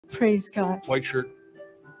Praise God. White shirt.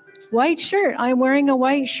 White shirt. I'm wearing a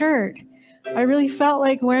white shirt. I really felt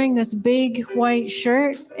like wearing this big white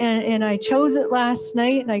shirt, and I chose it last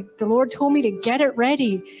night. And the Lord told me to get it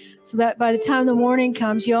ready so that by the time the morning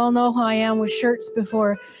comes, you all know how I am with shirts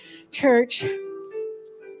before church.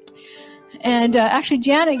 And actually,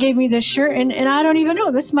 Janet gave me this shirt, and I don't even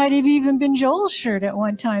know. This might have even been Joel's shirt at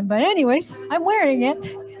one time. But anyways, I'm wearing it.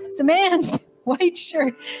 It's a man's white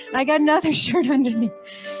shirt. And I got another shirt underneath.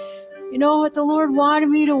 You know what? The Lord wanted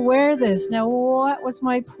me to wear this. Now, what was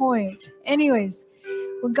my point? Anyways,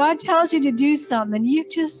 when God tells you to do something, you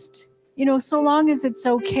just, so long as it's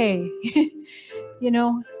okay, He's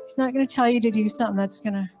not going to tell you to do something that's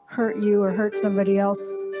going to hurt you or hurt somebody else,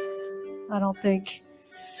 I don't think.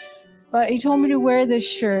 But He told me to wear this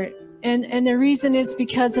shirt. And the reason is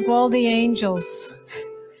because of all the angels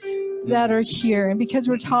that are here. And because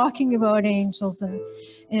we're talking about angels.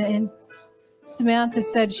 And Samantha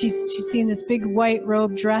said she's seen this big white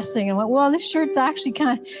robe dress thing. I went, well, this shirt's actually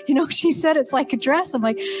kind of, she said it's like a dress. I'm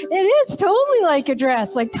like, it is totally like a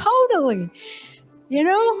dress, like totally.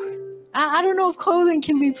 I don't know if clothing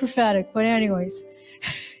can be prophetic, but anyways.